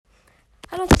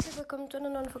willkommen zu einer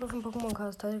neuen Folge von Pokémon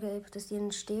Cast. Heute gibt es die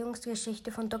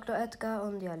Entstehungsgeschichte von Dr. Edgar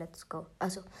und ja, let's go.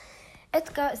 Also,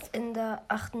 Edgar ist in der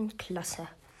 8. Klasse.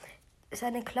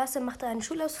 Seine Klasse machte einen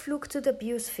Schulausflug zu der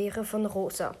Biosphäre von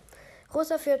Rosa.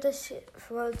 Rosa führte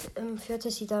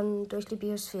sie dann durch die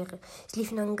Biosphäre. Sie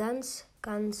liefen an ganz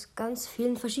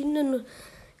vielen verschiedenen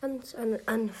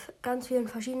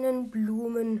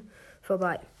Blumen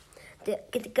vorbei.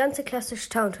 Die ganze Klasse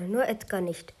staunte, nur Edgar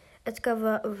nicht.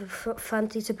 Edgar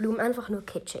fand diese Blumen einfach nur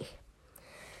kitschig.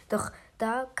 Doch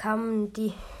da kam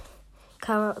die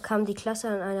Klasse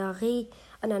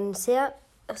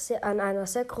an einer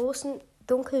sehr großen,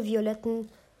 dunkelvioletten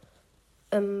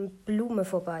Blume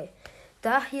vorbei.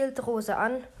 Da hielt Rosa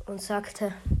an und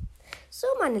sagte: So,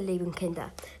 meine lieben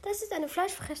Kinder, das ist eine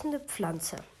fleischfressende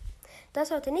Pflanze. Da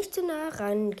sollte nicht zu nah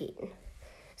rangehen,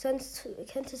 sonst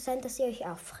könnte es sein, dass sie euch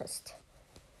auffrisst.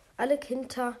 Alle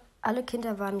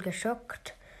Kinder waren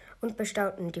geschockt und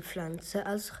bestaunten die Pflanze,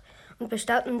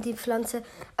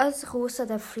 als Rosa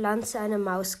der Pflanze eine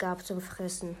Maus gab zum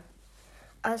Fressen.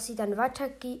 Als sie dann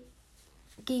weiterging,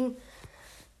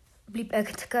 blieb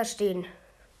Edgar stehen.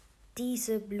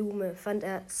 Diese Blume fand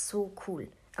er so cool.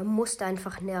 Er musste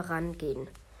einfach näher rangehen.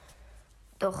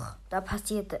 Doch da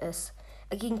passierte es.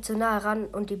 Er ging zu nah ran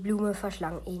und die Blume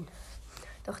verschlang ihn.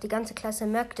 Doch die ganze Klasse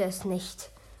merkte es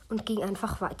nicht und ging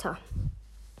einfach weiter.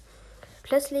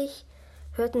 Plötzlich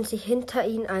hörten sie hinter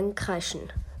ihnen ein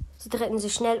Kreischen. Sie drehten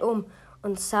sich schnell um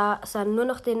und sahen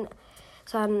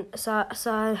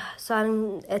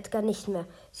Edgar nicht mehr.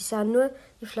 Sie sahen nur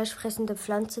die fleischfressende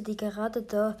Pflanze, die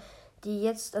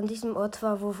jetzt an diesem Ort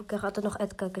war, wo gerade noch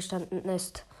Edgar gestanden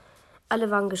ist. Alle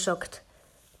waren geschockt.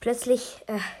 Plötzlich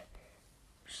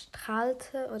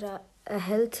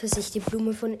erhellte sich die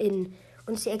Blume von innen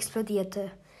und sie explodierte.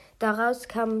 Daraus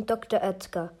kam Dr.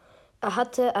 Edgar. Er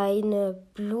hatte eine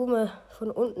Blume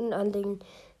von unten an den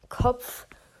Kopf.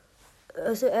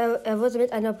 Also er wurde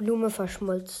mit einer Blume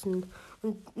verschmolzen.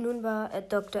 Und nun war er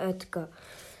Dr. Edgar.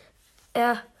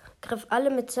 Er griff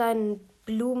alle mit seinen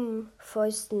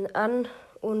Blumenfäusten an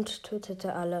und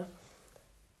tötete alle.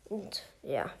 Und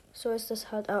ja, so ist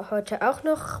es halt auch heute auch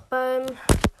noch beim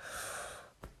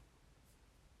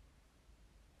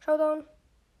Showdown.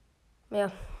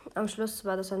 Ja, am Schluss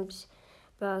war es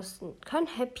kein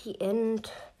Happy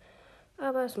End,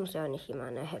 aber es muss ja nicht immer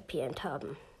eine Happy End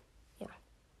haben. Ja,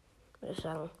 würde ich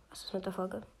sagen, was ist mit der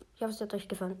Folge? Ich hoffe, es hat euch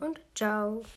gefallen und ciao.